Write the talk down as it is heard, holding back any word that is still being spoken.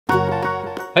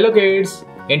Hello kids,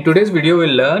 in today's video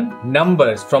we'll learn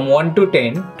numbers from 1 to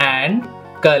 10 and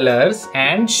colors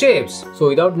and shapes. So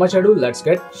without much ado, let's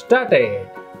get started.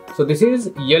 So this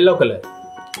is yellow color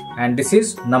and this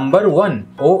is number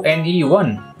 1, O-N-E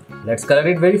 1. Let's color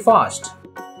it very fast.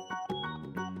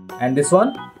 And this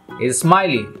one is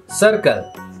smiley,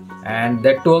 circle, and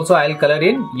that too also I'll color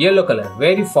in yellow color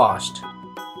very fast.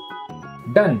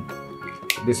 Done.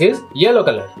 This is yellow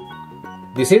color.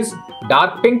 This is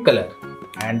dark pink color.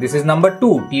 And this is number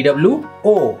 2,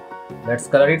 T-W-O. Let's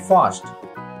color it fast.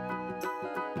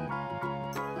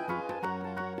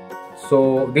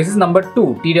 So this is number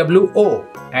 2, T-W-O.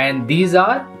 And these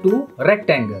are two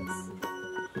rectangles.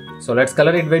 So let's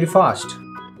color it very fast.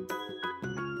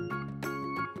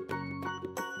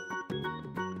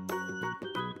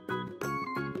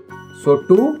 So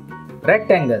two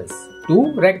rectangles.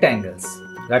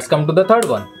 Let's come to the third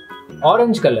one.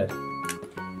 Orange color.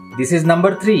 This is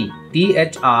number 3,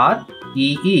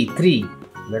 T-H-R-E-E, 3.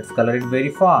 Let's color it very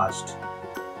fast.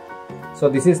 So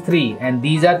this is 3 and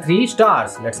these are 3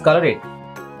 stars. Let's color it.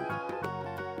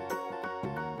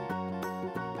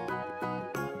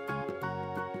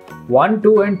 One,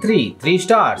 two and 3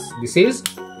 stars. This is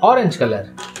orange color.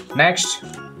 Next,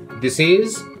 this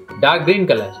is dark green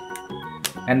color.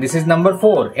 And this is number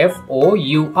 4,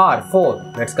 F-O-U-R,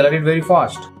 4. Let's color it very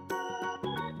fast.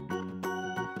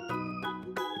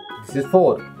 This is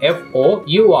 4,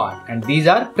 F-O-U-R, and these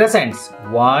are crescents.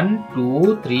 1,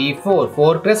 2, 3, 4.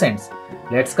 4 crescents.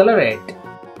 Let's color it.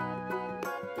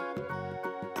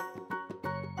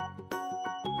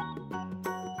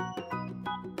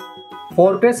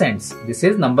 Four crescents. This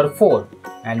is number 4,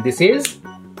 and this is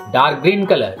dark green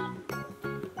color,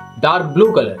 dark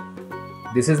blue color.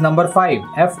 This is number 5,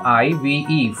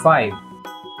 F-I-V-E, 5.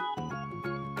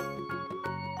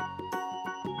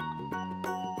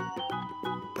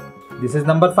 This is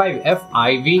number 5,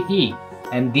 F-I-V-E,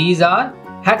 and these are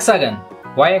hexagon.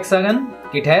 Why hexagon?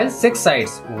 It has 6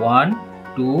 sides. 1,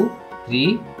 2,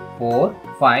 3, 4,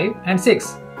 5 and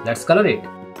 6. Let's color it.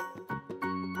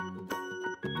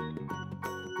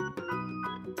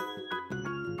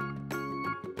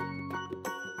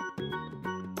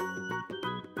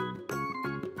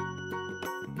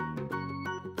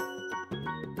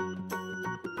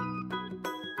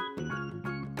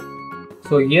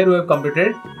 So here we have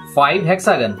completed 5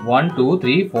 hexagon. 1, 2,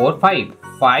 3, 4, 5.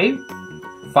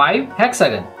 5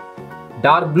 hexagon.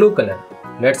 Dark blue color.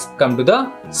 Let's come to the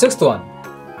 6th one.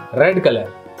 Red color.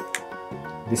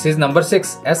 This is number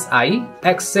 6.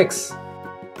 S-I-X, 6.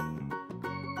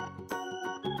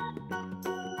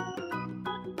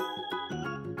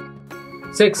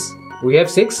 We have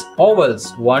 6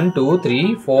 ovals. 1, 2,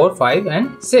 3, 4, 5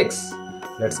 and 6.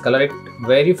 Let's color it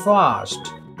very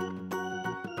fast.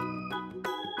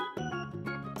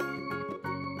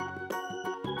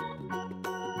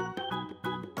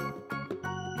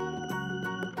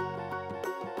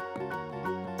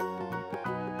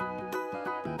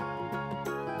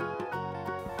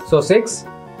 So 6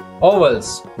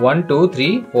 ovals. 1, 2,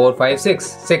 3, 4, 5, 6.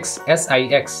 6,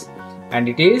 S-I-X. And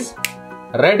it is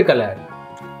red color.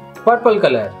 Purple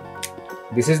color.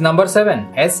 This is number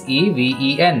 7,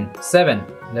 S-E-V-E-N, 7.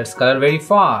 Let's color very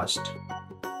fast.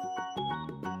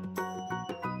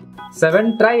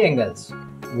 7 triangles.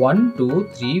 1, 2,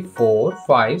 3, 4,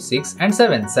 5, 6 and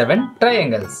 7. 7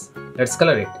 triangles. Let's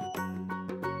color it.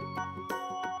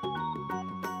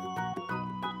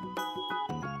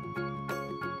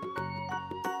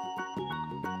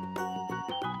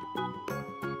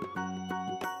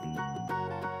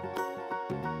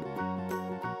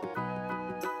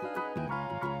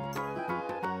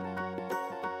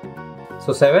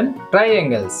 So 7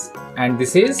 triangles, and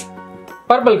this is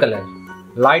purple color,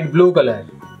 light blue color.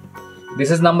 This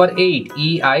is number 8,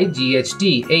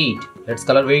 E-I-G-H-T, 8. Let's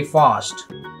color very fast.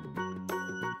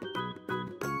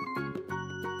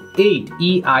 8,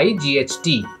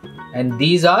 E-I-G-H-T, and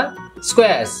these are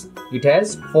squares. It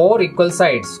has 4 equal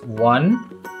sides.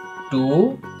 1,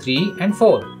 2, 3 and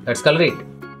 4. Let's color it.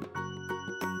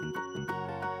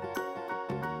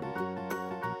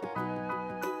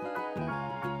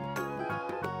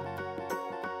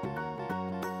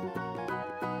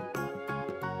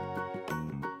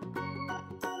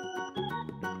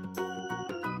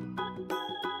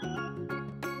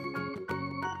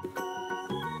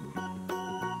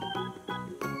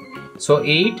 So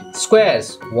 8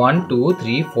 squares. 1, 2,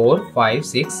 3, 4, 5,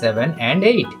 6, 7 and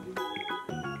 8.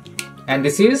 And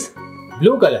this is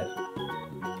blue color,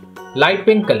 light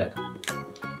pink color.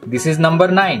 This is number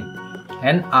 9,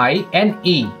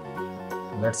 N-I-N-E.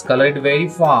 Let's color it very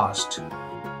fast.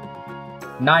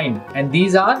 9, and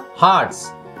these are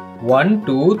hearts. 1,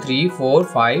 2, 3, 4,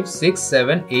 5, 6,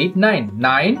 7, 8,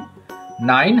 9.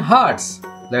 9 hearts.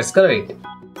 Let's color it.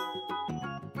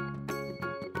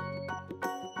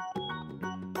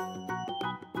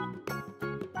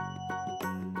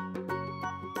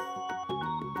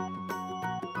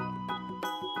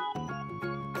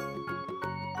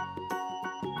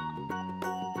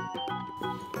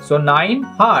 So 9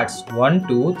 hearts. 1,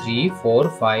 2, 3, 4,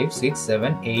 5, 6,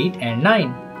 7, 8 and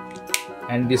 9.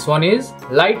 And this one is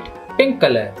light pink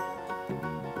color.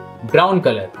 Brown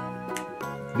color.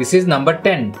 This is number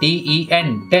 10.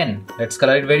 T-E-N. 10. Let's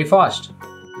color it very fast.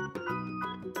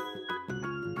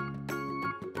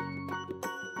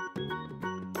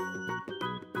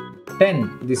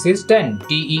 This is 10.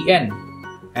 T-E-N.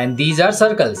 And these are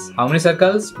circles. How many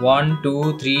circles? 1,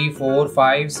 2, 3, 4,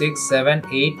 5, 6, 7,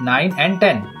 8, 9 and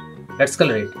 10. Let's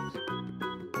color it.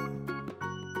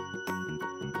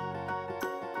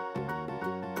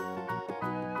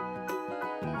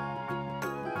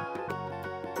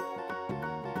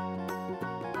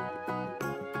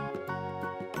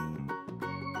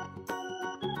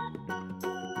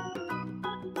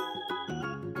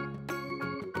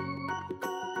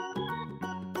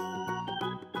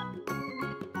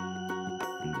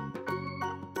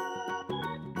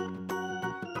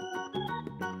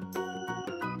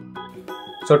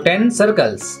 So 10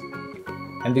 circles,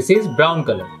 and this is brown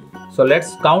color. So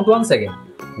let's count once again.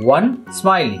 1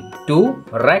 smiley, 2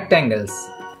 rectangles,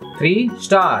 3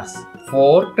 stars,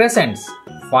 4 crescents,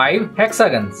 5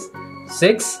 hexagons,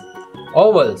 6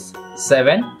 ovals,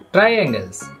 7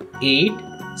 triangles, 8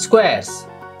 squares,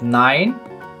 9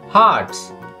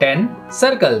 hearts, 10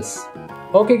 circles.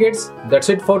 Okay kids, that's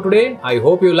it for today. I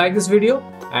hope you like this video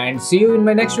and see you in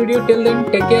my next video. Till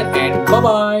then, take care and bye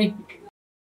bye.